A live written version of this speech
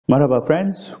Marhaba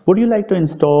friends, would you like to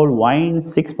install Wine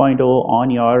 6.0 on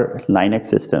your Linux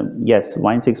system? Yes,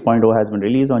 Wine 6.0 has been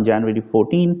released on January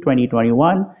 14,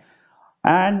 2021,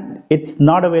 and it's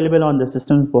not available on the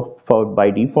system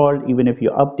by default. Even if you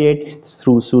update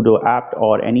through sudo apt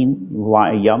or any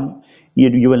yum,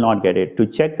 you will not get it. To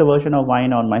check the version of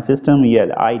Wine on my system,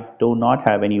 yeah, I do not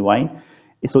have any Wine.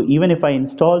 So even if I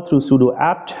install through sudo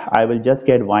apt, I will just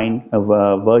get Wine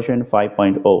version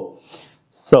 5.0.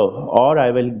 So, or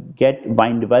I will get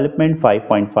Wine Development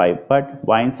 5.5, but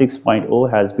Wine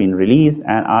 6.0 has been released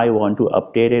and I want to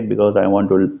update it because I want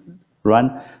to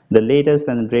run the latest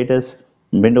and greatest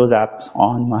Windows apps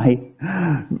on my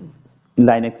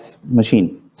Linux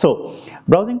machine. So,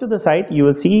 browsing to the site, you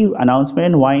will see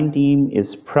announcement. Wine team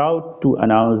is proud to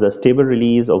announce the stable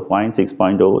release of Wine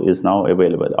 6.0 is now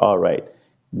available. All right,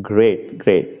 great.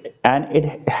 And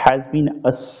it has been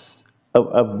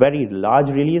a very large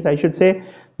release, I should say.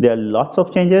 There are lots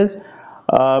of changes.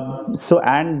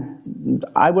 And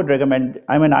I would recommend,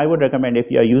 if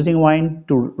you are using Wine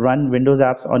to run Windows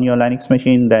apps on your Linux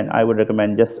machine, then I would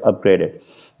recommend just upgrade it.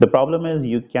 The problem is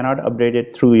you cannot upgrade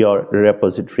it through your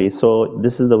repository. So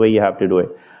this is the way you have to do it.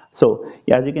 So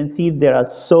as you can see, there are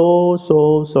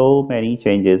so many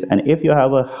changes. And if you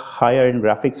have a higher end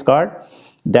graphics card,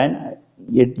 then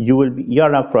you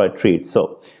are up for a treat.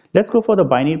 So let's go for the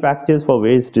binary packages for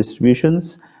various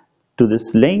distributions to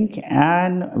this link,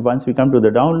 and once we come to the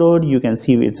download, you can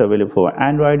see it's available for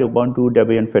Android, Ubuntu,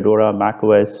 Debian, Fedora,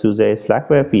 macOS, SUSE,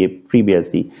 Slackware,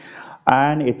 FreeBSD,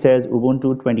 and it says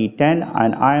Ubuntu 2010,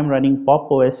 and I am running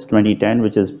Pop! OS 2010,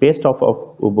 which is based off of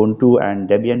Ubuntu and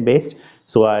Debian based.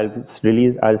 So I'll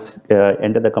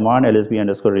enter the command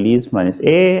lsb_release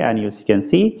 -a, and you can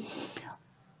see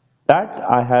that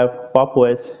I have Pop!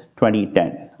 OS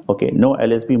 2010. Okay, no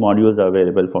LSB modules are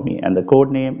available for me, and the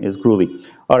code name is Groovy.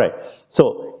 All right,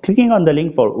 so clicking on the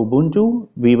link for Ubuntu,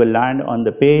 we will land on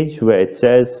the page where it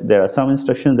says there are some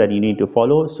instructions that you need to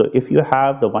follow. So if you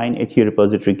have the WineHQ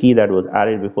repository key that was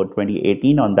added before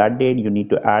 2018, on that date, you need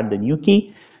to add the new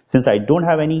key. Since I don't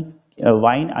have any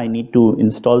Wine, I need to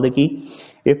install the key.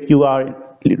 If you are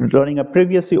running a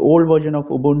previously old version of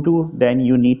Ubuntu, then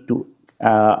you need to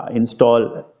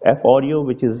install F-Audio,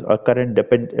 which is a current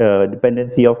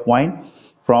dependency of Wine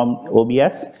from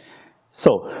OBS.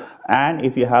 So, and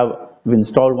if you have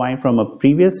installed Wine from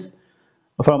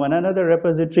another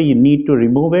repository, you need to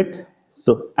remove it.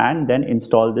 So, and then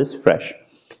install this fresh.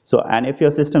 So, and if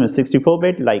your system is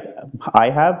 64-bit like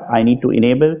I need to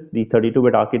enable the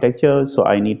 32-bit architecture. So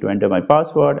I need to enter my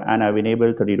password, and I've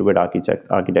enabled 32-bit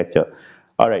architecture.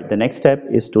 All right, the next step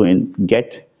is to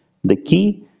get the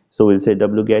key. So we'll say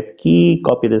wget key,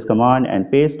 copy this command and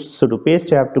paste. So to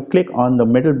paste, you have to click on the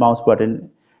middle mouse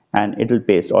button and it will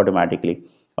paste automatically.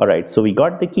 All right, so we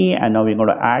got the key, and now we're going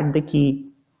to add the key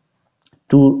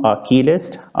to our key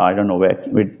list. I don't know where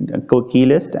we go key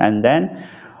list, and then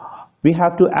we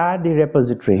have to add the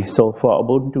repository. So for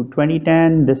Ubuntu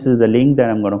 2010, this is the link that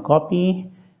I'm going to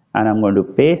copy and I'm going to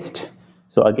paste.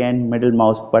 So again, middle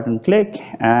mouse button click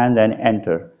and then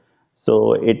enter.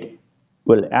 So it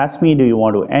will ask me, do you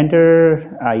want to enter?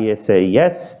 I say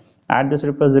yes, add this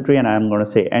repository, and I'm going to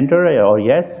say enter or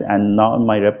yes, and now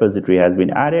my repository has been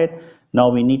added.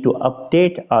 Now we need to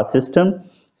update our system.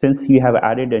 Since we have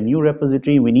added a new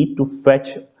repository, we need to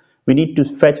fetch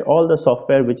all the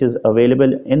software which is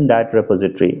available in that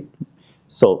repository.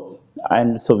 So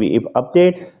we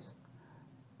update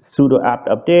sudo apt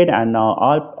update, and now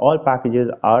all packages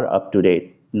are up to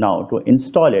date. Now to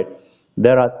install it,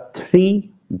 there are 3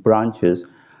 branches.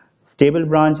 Stable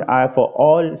branch, for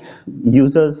all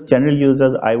users, general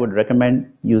users, I would recommend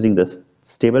using the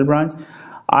stable branch.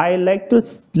 I like to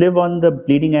live on the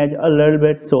bleeding edge a little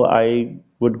bit, so I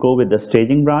would go with the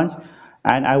staging branch,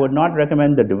 and I would not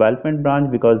recommend the development branch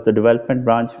because the development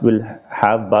branch will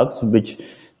have bugs which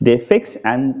they fix,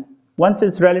 and once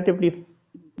it's relatively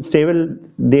stable,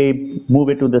 they move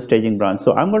it to the staging branch.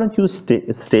 So I'm going to choose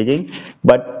staging,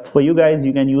 but for you guys,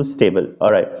 you can use stable. All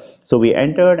right, so we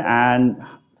entered, and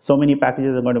so many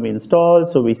packages are going to be installed.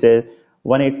 So we say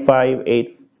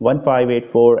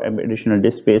 1584 additional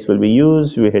disk space will be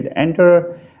used. We hit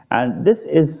enter, and this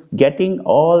is getting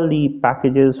all the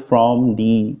packages from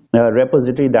the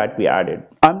repository that we added.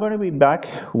 I'm going to be back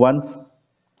once.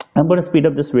 I'm going to speed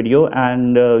up this video,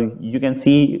 and you can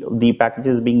see the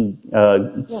packages being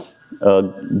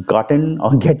gotten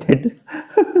or getted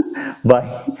by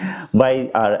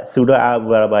our sudo app,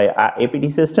 by our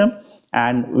apt system,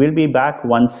 and we'll be back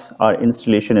once our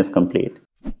installation is complete.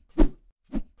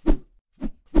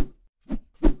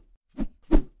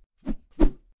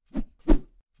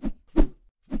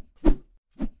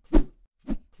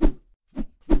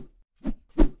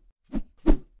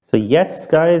 So yes,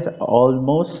 guys,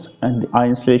 almost, and our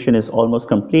installation is almost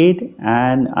complete,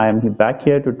 and I am back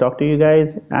here to talk to you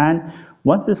guys. And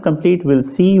once this complete, we'll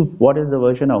see what is the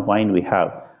version of wine we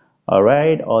have. All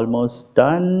right, almost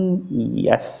done.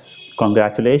 Yes,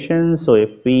 congratulations. So if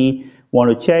we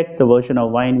want to check the version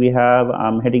of wine we have,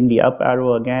 I'm hitting the up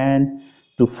arrow again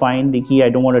to find the key. I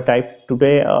don't want to type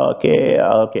today.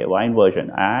 Okay, wine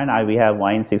version, and we have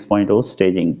wine 6.0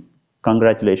 staging.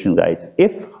 Congratulations, guys.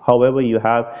 If, however, you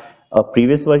have a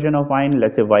previous version of wine,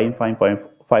 let's say wine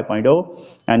 5.0,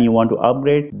 and you want to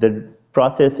upgrade, the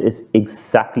process is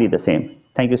exactly the same.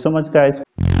 Thank you so much, guys.